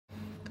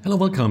Hello,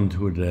 welcome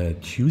to the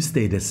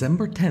Tuesday,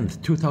 December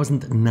 10th,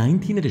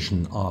 2019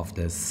 edition of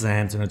the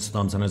SANS and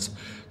Storms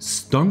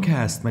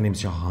Stormcast. My name is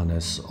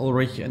Johannes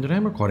Ulrich and today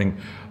I'm recording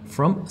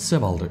from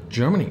Sewalde,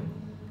 Germany.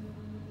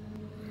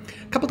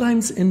 A couple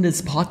times in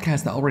this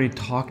podcast I already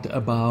talked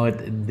about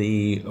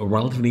the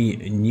relatively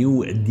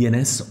new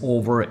DNS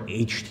over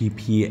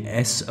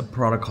HTTPS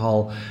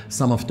protocol,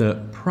 some of the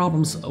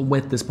problems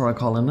with this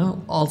protocol,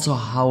 and also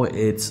how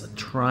it's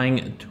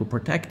trying to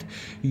protect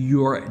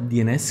your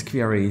DNS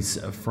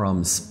queries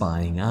from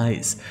spying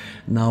eyes.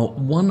 Now,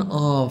 one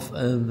of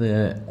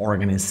the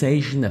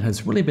organizations that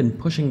has really been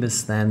pushing this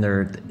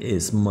standard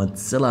is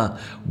Mozilla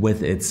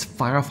with its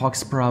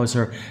Firefox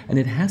browser, and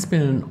it has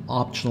been an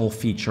optional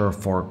feature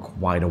for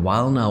quite a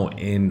while now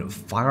in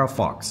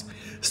Firefox.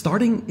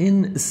 Starting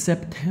in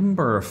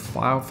September,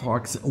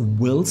 Firefox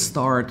will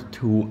start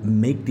to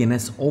make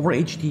DNS over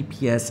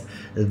HTTPS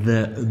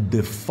the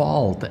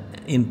default,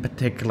 in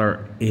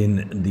particular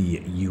in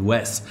the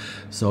US.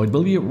 So it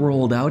will be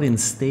rolled out in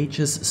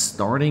stages,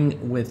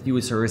 starting with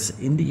users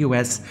in the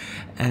US,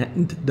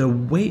 and the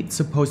way it's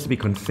supposed to be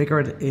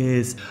configured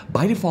is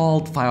by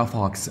default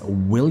Firefox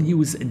will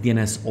use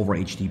DNS over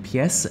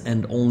HTTPS,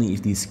 and only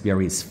if these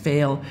queries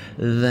fail,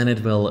 then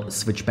it will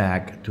switch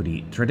back to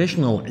the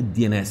traditional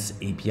DNS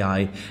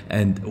API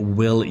and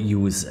will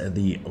use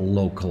the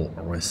local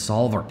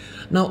resolver.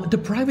 Now, the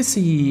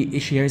privacy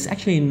issue here is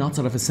actually not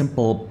sort of a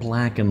simple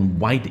black and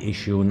white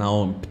issue.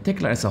 Now, in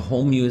particular as a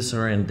home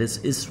user, and this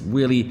is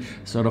really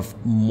sort of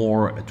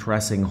more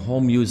addressing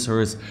home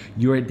users,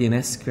 your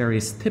DNS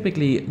queries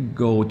typically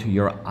go to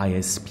your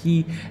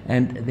ISP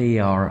and they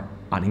are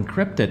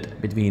unencrypted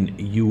between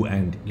you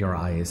and your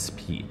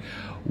ISP.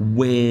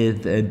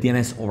 With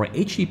DNS over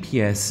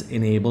HTTPS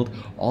enabled,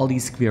 all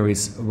these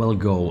queries will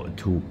go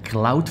to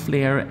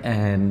Cloudflare,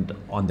 and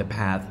on the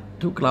path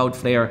to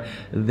Cloudflare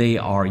they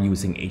are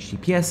using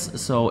HTTPS,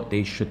 so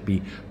they should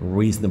be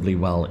reasonably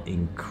well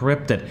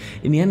encrypted.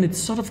 In the end, it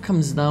sort of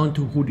comes down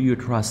to who do you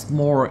trust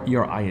more,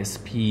 your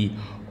ISP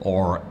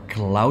or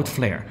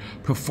Cloudflare.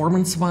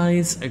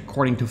 Performance-wise,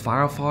 according to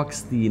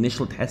Firefox, the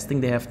initial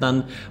testing they have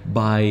done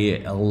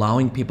by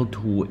allowing people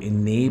to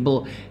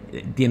enable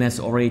DNS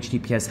over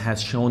HTTPS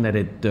has shown that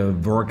it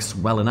works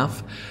well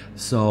enough.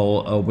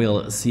 So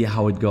we'll see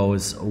how it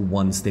goes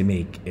once they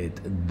make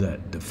it the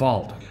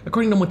default.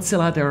 According to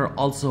Mozilla, there are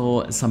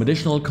also some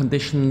additional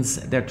conditions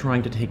they're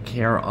trying to take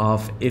care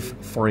of if,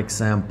 for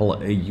example,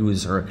 a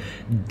user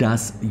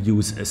does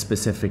use a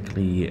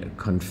specifically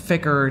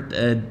configured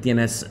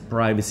DNS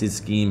privacy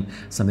scheme,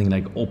 something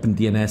like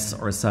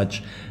OpenDNS or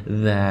such,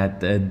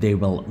 that they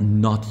will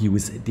not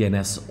use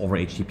DNS over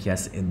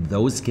HTTPS in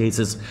those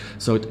cases.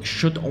 So it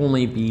should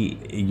only be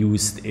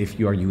used if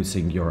you are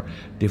using your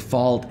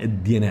default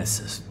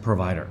DNS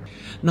provider.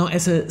 Now,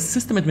 as a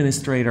system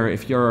administrator,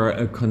 if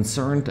you're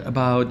concerned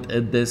about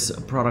this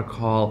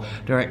protocol,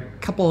 there are a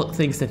couple of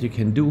things that you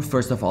can do.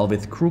 First of all,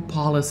 with group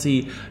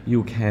policy,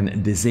 you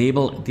can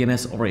disable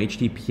DNS over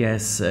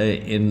HTTPS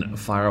in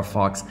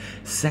Firefox.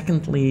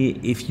 Secondly,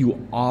 if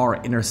you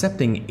are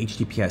intercepting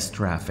HTTPS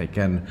traffic,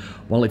 and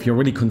well, if you're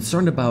really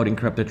concerned about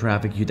encrypted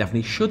traffic, you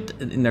definitely should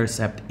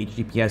intercept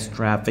HTTPS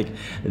traffic.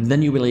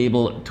 Then you will be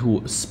able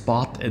to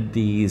spot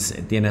these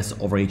DNS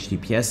over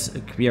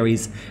HTTPS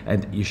queries,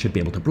 and you should be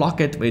able to block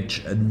it,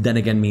 which then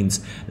again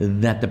means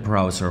that the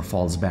browser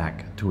falls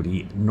back to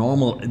the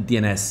normal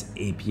DNS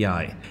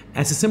API.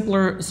 As a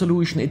simpler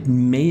solution, it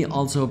may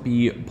also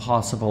be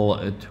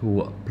possible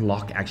to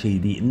block actually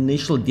the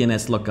initial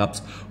DNS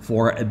lookups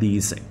for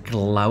these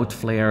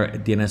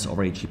Cloudflare DNS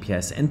over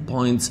HTTPS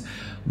endpoints.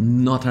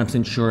 Not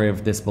 100% sure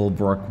if this will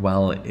work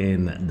well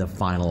in the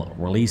final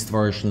released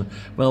version.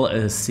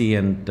 We'll see,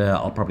 and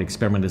I'll probably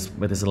experiment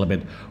with this a little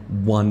bit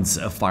once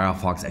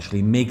Firefox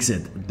actually makes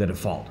it the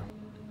default.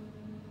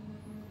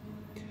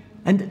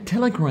 And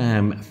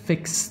Telegram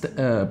fixed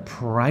a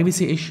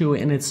privacy issue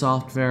in its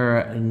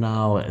software.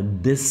 Now,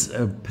 this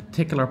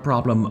particular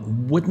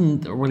problem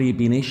wouldn't really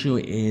be an issue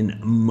in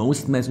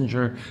most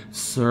messenger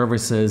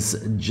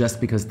services just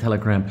because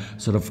Telegram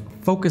sort of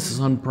focuses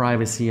on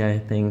privacy. I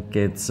think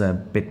it's a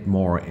bit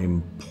more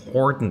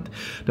important.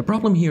 The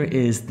problem here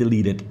is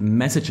deleted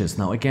messages.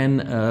 Now,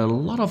 again, a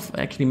lot of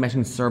actually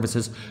messaging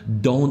services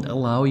don't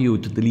allow you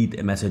to delete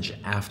a message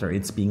after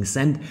it's being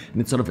sent,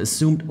 and it's sort of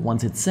assumed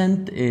once it's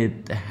sent,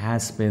 it has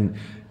been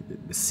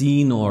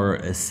seen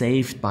or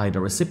saved by the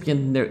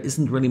recipient. There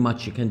isn't really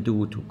much you can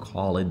do to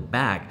call it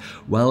back.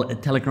 Well,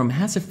 Telegram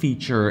has a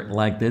feature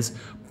like this,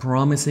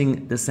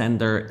 promising the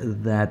sender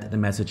that the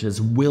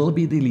messages will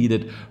be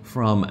deleted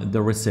from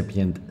the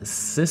recipient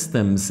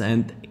systems,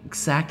 and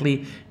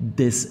exactly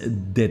this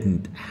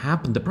didn't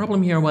happen. The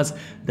problem here was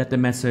that the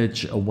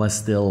message was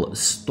still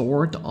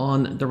stored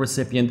on the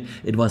recipient.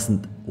 It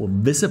wasn't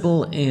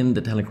visible in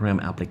the Telegram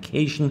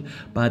application,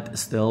 but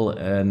still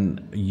a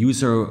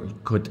user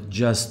could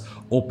just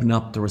open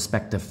up the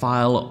respective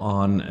file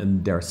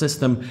on their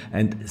system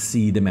and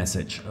see the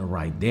message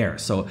right there.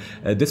 So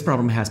this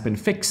problem has been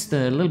fixed.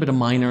 A little bit of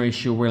minor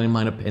issue, really in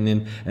my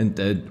opinion, and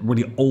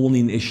really only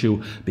an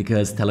issue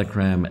because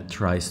Telegram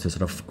tries to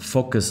sort of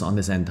focus on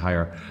this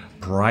entire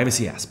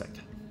privacy aspect.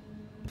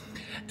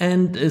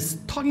 And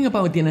talking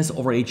about DNS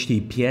over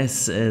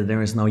HTTPS,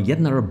 there is now yet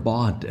another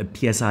bot, a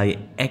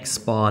PSI-X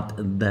bot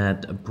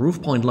that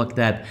Proofpoint looked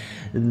at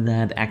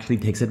that actually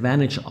takes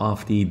advantage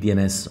of the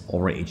DNS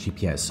over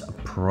HTTPS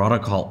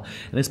protocol.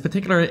 In this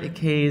particular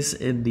case,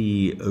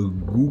 the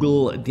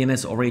Google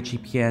DNS over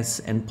HTTPS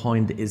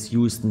endpoint is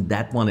used, and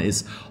that one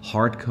is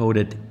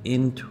hard-coded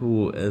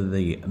into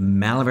the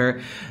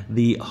malware.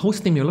 The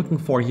hostname you're looking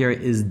for here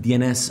is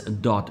dns.google.com.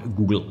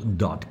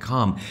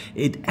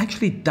 It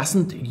actually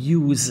doesn't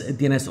use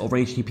DNS over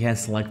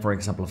HTTPS like, for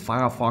example,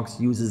 Firefox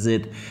uses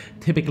it.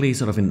 Typically,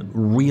 sort of in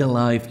real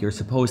life, you're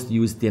supposed to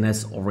use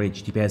DNS over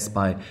HTTPS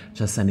by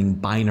just sending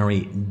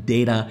binary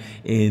data.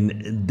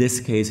 In this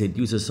case, it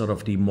uses sort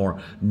of the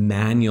more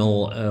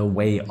manual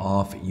way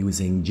of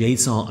using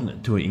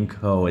JSON to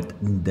encode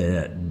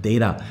the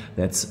data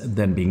that's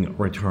then being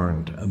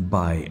returned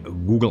by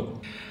Google.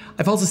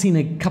 I've also seen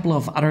a couple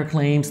of other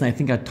claims, and I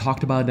think I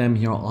talked about them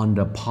here on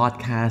the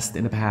podcast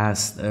in the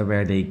past,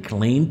 where they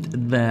claimed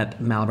that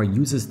malware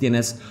uses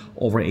DNS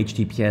over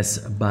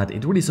HTTPS, but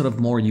it really sort of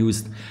more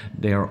used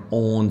their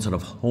own sort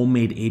of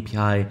homemade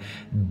API.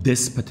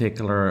 This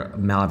particular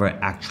malware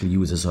actually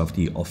uses sort of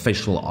the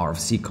official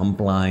RFC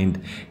compliant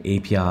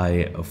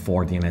API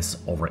for DNS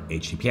over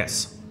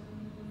HTTPS.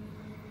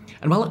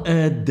 And well,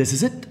 this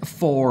is it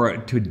for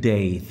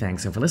today.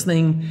 Thanks for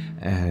listening,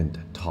 and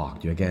talk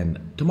to you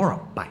again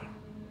tomorrow. Bye.